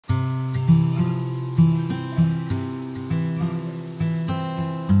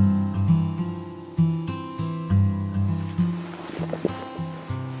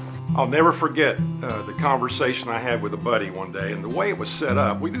I'll never forget the conversation I had with a buddy one day, and the way it was set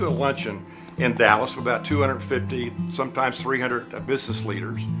up. We do a luncheon in Dallas with about 250, sometimes 300 business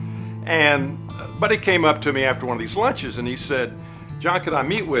leaders. And a buddy came up to me after one of these lunches and he said, "John, could I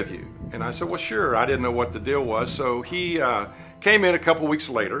meet with you?" And I said, "Well, sure." I didn't know what the deal was. So he came in a couple weeks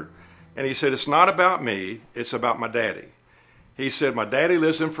later and he said, "It's not about me, it's about my daddy." He said, "My daddy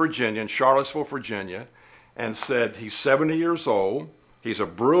lives in Virginia, in Charlottesville, Virginia," and said he's 70 years old. He's a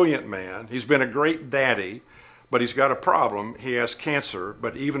brilliant man. He's been a great daddy, but he's got a problem. He has cancer,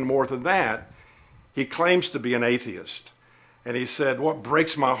 but even more than that, he claims to be an atheist. And he said, "What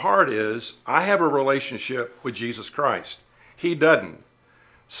breaks my heart is I have a relationship with Jesus Christ. He doesn't.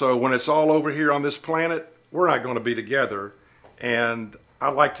 So when it's all over here on this planet, we're not going to be together. And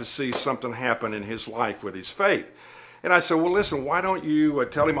I'd like to see something happen in his life with his faith." And I said, "Well, listen, why don't you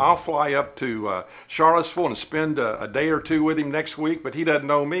tell him I'll fly up to Charlottesville and spend a day or two with him next week, but he doesn't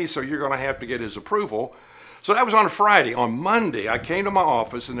know me, so you're going to have to get his approval." So that was on a Friday. On Monday, I came to my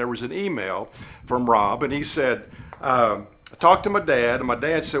office, and there was an email from Rob, and he said, "I talked to my dad," and my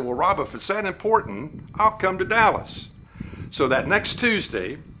dad said, "Well, Rob, if it's that important, I'll come to Dallas." So that next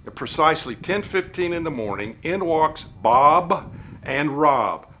Tuesday, at precisely 10:15 in the morning, in walks Bob and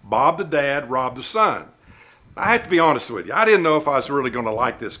Rob. Bob the dad, Rob the son. I have to be honest with you. I didn't know if I was really going to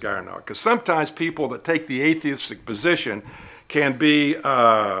like this guy or not, because sometimes people that take the atheistic position can be,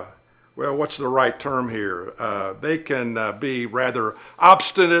 well, what's the right term here? They can be rather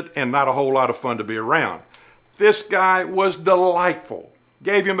obstinate and not a whole lot of fun to be around. This guy was delightful.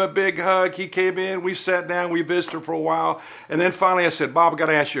 Gave him a big hug. He came in, we sat down, we visited for a while, and then finally I said, "Bob, I've got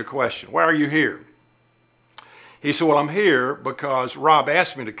to ask you a question. Why are you here?" He said, "Well, I'm here because Rob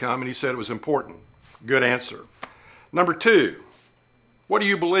asked me to come and he said it was important." Good answer. Number two, what do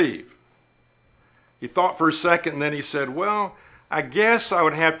you believe? He thought for a second and then he said, "Well, I guess I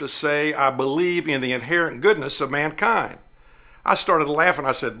would have to say I believe in the inherent goodness of mankind." I started laughing.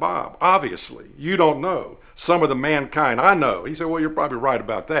 I said, "Bob, obviously, you don't know some of the mankind I know." He said, "Well, you're probably right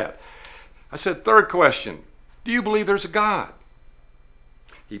about that." I said, "Third question, do you believe there's a God?"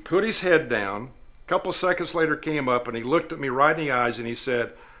 He put his head down. A couple of seconds later came up and he looked at me right in the eyes and he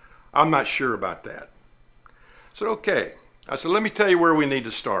said, "I'm not sure about that." I said, "Okay." I said, "Let me tell you where we need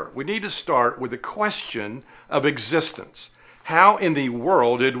to start. We need to start with the question of existence. How in the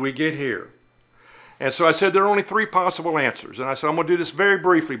world did we get here?" And so I said, there are only three possible answers. And I said, "I'm going to do this very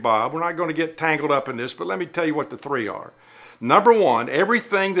briefly, Bob. We're not going to get tangled up in this, but let me tell you what the three are. Number one,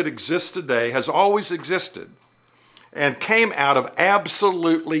 everything that exists today has always existed and came out of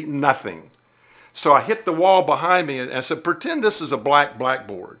absolutely nothing." So I hit the wall behind me and I said, "Pretend this is a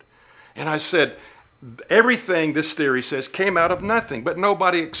blackboard." And I said, everything, this theory says, came out of nothing, but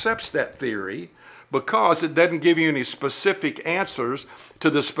nobody accepts that theory because it doesn't give you any specific answers to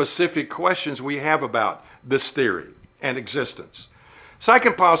the specific questions we have about this theory and existence.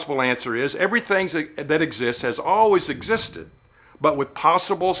 Second possible answer is everything that exists has always existed, but with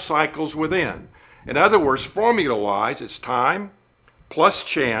possible cycles within. In other words, formula-wise, it's time plus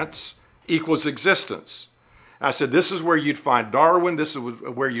chance equals existence. I said, this is where you'd find Darwin, this is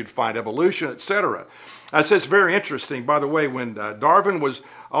where you'd find evolution, etc. I said, it's very interesting. By the way, when Darwin was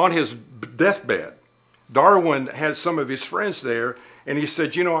on his deathbed, Darwin had some of his friends there, and he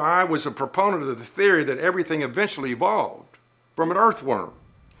said, "You know, I was a proponent of the theory that everything eventually evolved from an earthworm.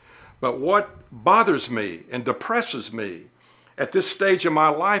 But what bothers me and depresses me at this stage of my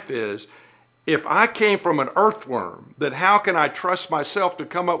life is, if I came from an earthworm, then how can I trust myself to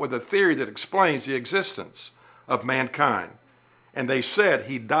come up with a theory that explains the existence of mankind?" And they said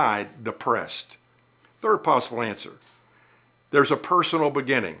he died depressed. Third possible answer, there's a personal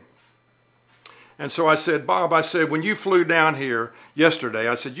beginning. And so I said, "Bob," I said, "when you flew down here yesterday,"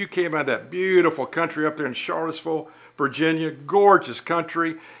 I said, "you came out of that beautiful country up there in Charlottesville, Virginia, gorgeous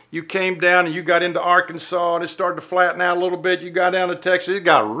country. You came down and you got into Arkansas and it started to flatten out a little bit. You got down to Texas, it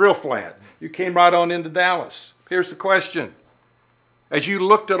got real flat. You came right on into Dallas. Here's the question. As you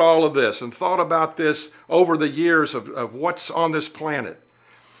looked at all of this and thought about this over the years of what's on this planet,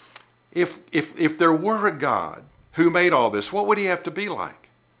 if there were a God who made all this, what would he have to be like?"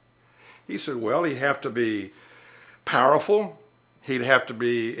 He said, "Well, he'd have to be powerful. He'd have to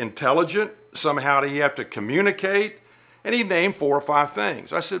be intelligent. Somehow he'd have to communicate." And he named 4 or 5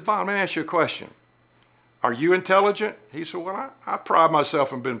 things. I said, "Bob, let me ask you a question. Are you intelligent?" He said, "Well, I pride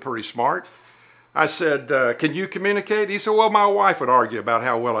myself on being pretty smart." I said, "Can you communicate?" He said, "Well, my wife would argue about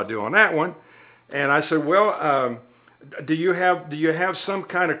how well I do on that one." And I said, "Well, do you have some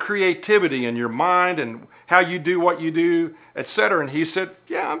kind of creativity in your mind and how you do what you do, etc.?" And he said,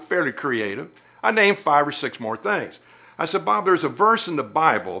 "Yeah, I'm fairly creative." I named 5 or 6 more things. I said, Bob, there's a verse in the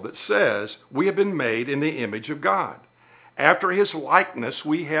Bible that says we have been made in the image of God. After his likeness,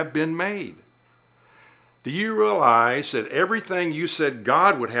 we have been made. Do you realize that everything you said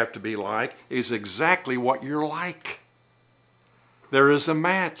God would have to be like is exactly what you're like? There is a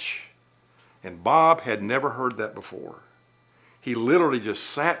match. And Bob had never heard that before. He literally just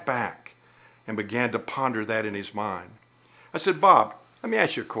sat back and began to ponder that in his mind. I said, Bob, let me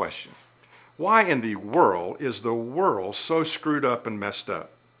ask you a question. Why in the world is the world so screwed up and messed up?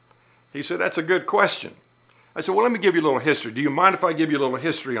 He said, that's a good question. I said, well, let me give you a little history. Do you mind if I give you a little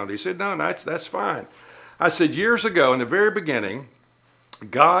history on this? He said, no, that's fine. I said, years ago, in the very beginning,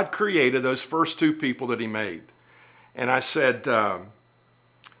 God created those first two people that he made. And I said,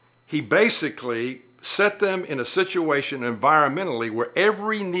 he basically set them in a situation environmentally where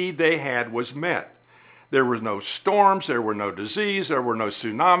every need they had was met. There were no storms, there were no disease, there were no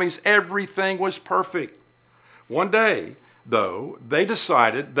tsunamis, everything was perfect. One day, though, they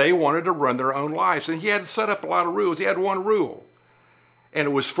decided they wanted to run their own lives, and he had set up a lot of rules. He had one rule, and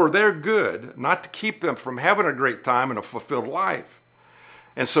it was for their good, not to keep them from having a great time and a fulfilled life.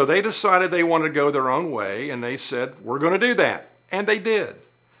 And so they decided they wanted to go their own way, and they said, we're going to do that, and they did.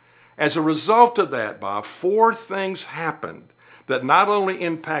 As a result of that, Bob, 4 things happened that not only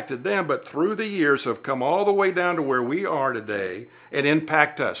impacted them, but through the years have come all the way down to where we are today and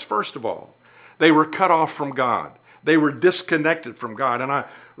impact us. First of all, they were cut off from God. They were disconnected from God. And I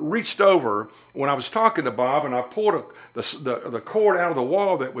reached over when I was talking to Bob, and I pulled the cord out of the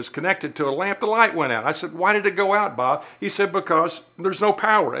wall that was connected to a lamp. The light went out. I said, why did it go out, Bob? He said, because there's no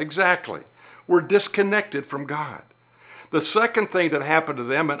power. Exactly. We're disconnected from God. The second thing that happened to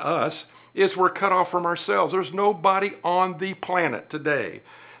them and us is we're cut off from ourselves. There's nobody on the planet today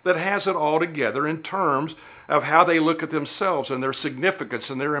that has it all together in terms of how they look at themselves and their significance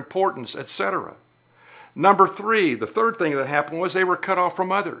and their importance, etc. Number 3, the third thing that happened was they were cut off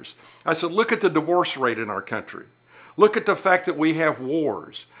from others. I said, look at the divorce rate in our country. Look at the fact that we have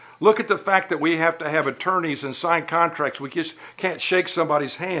wars. Look at the fact that we have to have attorneys and sign contracts. We just can't shake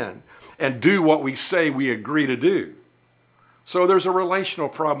somebody's hand and do what we say we agree to do. So there's a relational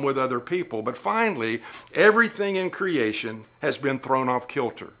problem with other people. But finally, everything in creation has been thrown off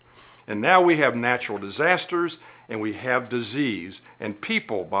kilter. And now we have natural disasters and we have disease. And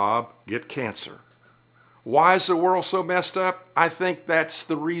people, Bob, get cancer. Why is the world so messed up? I think that's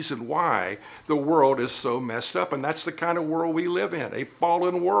the reason why the world is so messed up. And that's the kind of world we live in, a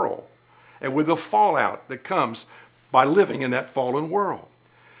fallen world. And with the fallout that comes by living in that fallen world.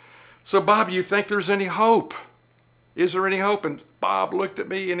 So, Bob, you think there's any hope? Is there any hope? And Bob looked at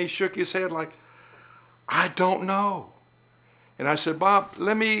me and he shook his head like, I don't know. And I said, Bob,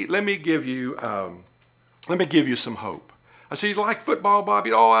 let me give you some hope. I said, you like football, Bob?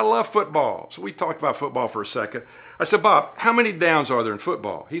 Oh, I love football. So we talked about football for a second. I said, Bob, how many downs are there in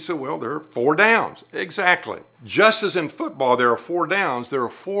football? He said, well, there are 4 downs. Exactly. Just as in football, there are 4 downs. There are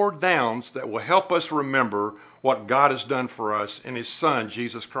 4 downs that will help us remember what God has done for us in his Son,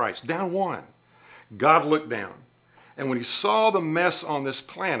 Jesus Christ. Down 1, God looked down. And when he saw the mess on this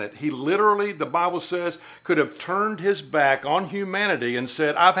planet, he literally, the Bible says, could have turned his back on humanity and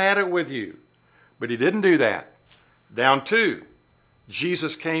said, I've had it with you. But he didn't do that. Down 2,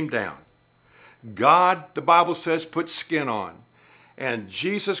 Jesus came down. God, the Bible says, put skin on. And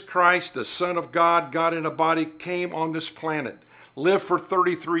Jesus Christ, the Son of God, God in a body, came on this planet, lived for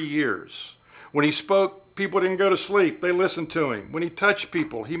 33 years. When he spoke, people didn't go to sleep. They listened to him. When he touched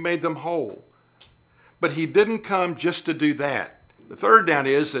people, he made them whole. But he didn't come just to do that. The third down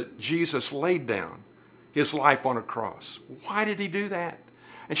is that Jesus laid down his life on a cross. Why did he do that?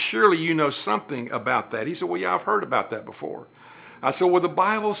 And surely you know something about that. He said, well, yeah, I've heard about that before. I said, well, the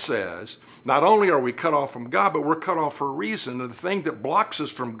Bible says not only are we cut off from God, but we're cut off for a reason. And the thing that blocks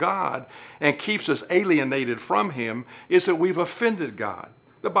us from God and keeps us alienated from him is that we've offended God.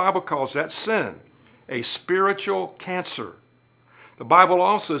 The Bible calls that sin, a spiritual cancer. The Bible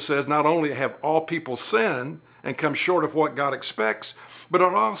also says not only have all people sinned and come short of what God expects, but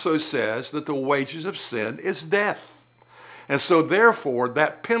it also says that the wages of sin is death. And so therefore,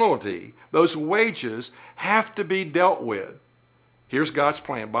 that penalty, those wages, have to be dealt with. Here's God's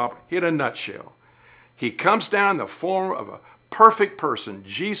plan, Bob, in a nutshell. He comes down in the form of a perfect person,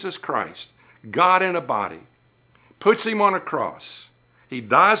 Jesus Christ, God in a body, puts him on a cross. He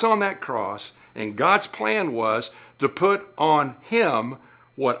dies on that cross, and God's plan was to put on him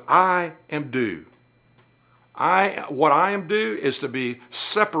what I am due. What I am due is to be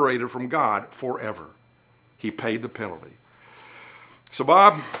separated from God forever. He paid the penalty. So,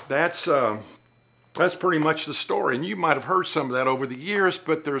 Bob, that's pretty much the story. And you might have heard some of that over the years,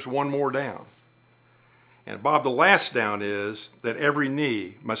 but there's one more down. And Bob, the last down is that every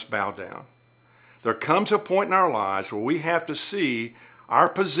knee must bow down. There comes a point in our lives where we have to see our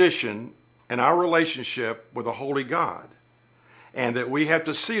position and our relationship with a holy God. And that we have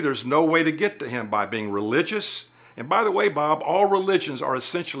to see there's no way to get to him by being religious. And by the way, Bob, all religions are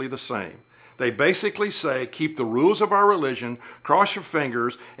essentially the same. They basically say, keep the rules of our religion, cross your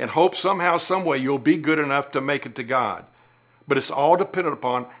fingers, and hope somehow, some way you'll be good enough to make it to God. But it's all dependent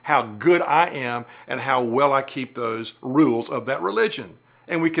upon how good I am and how well I keep those rules of that religion.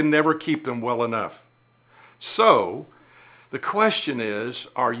 And we can never keep them well enough. So, the question is,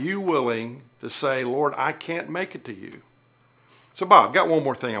 are you willing to say, Lord, I can't make it to you? So, Bob, I've got one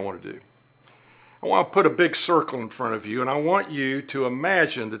more thing I want to do. I want to put a big circle in front of you, and I want you to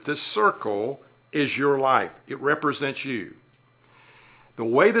imagine that this circle is your life. It represents you. The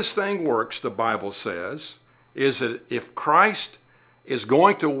way this thing works, the Bible says, is that if Christ is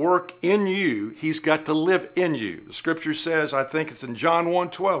going to work in you, he's got to live in you. The scripture says, I think it's in John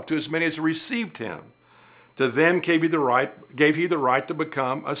 1:12, to as many as received him, to them gave he the right to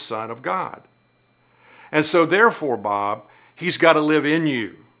become a son of God. And so therefore, Bob, he's got to live in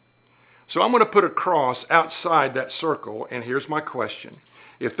you. So I'm going to put a cross outside that circle, and here's my question.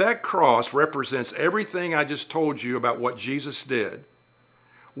 If that cross represents everything I just told you about what Jesus did,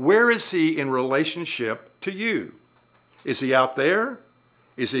 where is he in relationship to you? Is he out there?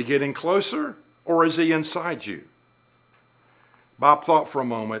 Is he getting closer? Or is he inside you? Bob thought for a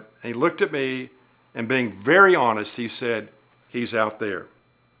moment, and he looked at me, and being very honest, he said, he's out there.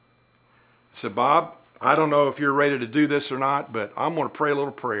 I said, Bob, I don't know if you're ready to do this or not, but I'm going to pray a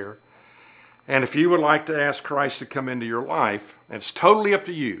little prayer. And if you would like to ask Christ to come into your life, and it's totally up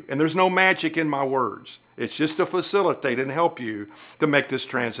to you, and there's no magic in my words. It's just to facilitate and help you to make this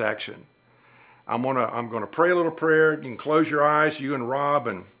transaction. I'm gonna pray a little prayer. You can close your eyes, you and Rob,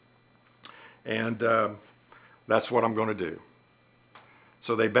 and that's what I'm going to do.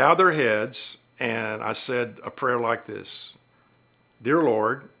 So they bowed their heads, and I said a prayer like this. Dear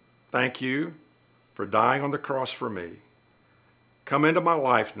Lord, thank you for dying on the cross for me. Come into my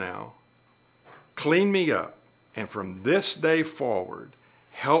life now. Clean me up, and from this day forward,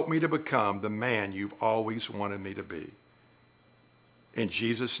 help me to become the man you've always wanted me to be. In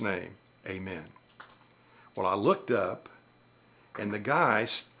Jesus' name, amen. Well, I looked up, and the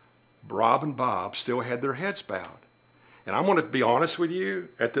guys, Rob and Bob, still had their heads bowed. And I'm going to be honest with you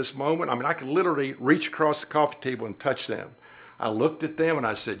at this moment. I mean, I could literally reach across the coffee table and touch them. I looked at them, and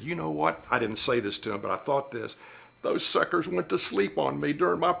I said, you know what? I didn't say this to them, but I thought this. Those suckers went to sleep on me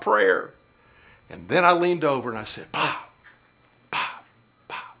during my prayer. And then I leaned over and I said, Bob,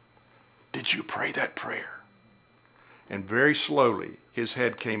 did you pray that prayer? And very slowly, his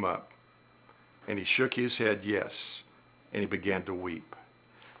head came up. And he shook his head, yes. And he began to weep.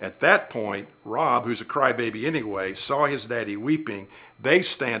 At that point, Rob, who's a crybaby anyway, saw his daddy weeping. They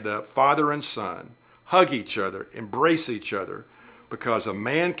stand up, father and son, hug each other, embrace each other, because a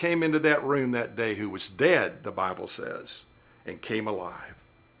man came into that room that day who was dead, the Bible says, and came alive.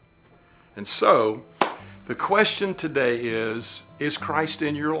 And so, the question today is Christ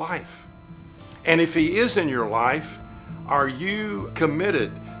in your life? And if he is in your life, are you committed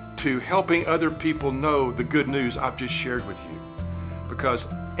to helping other people know the good news I've just shared with you? Because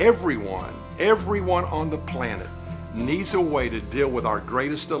everyone on the planet needs a way to deal with our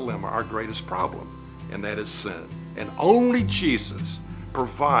greatest dilemma, our greatest problem, and that is sin. And only Jesus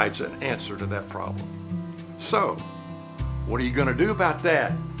provides an answer to that problem. So, what are you going to do about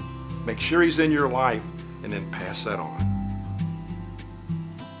that? Make sure he's in your life, and then pass that on.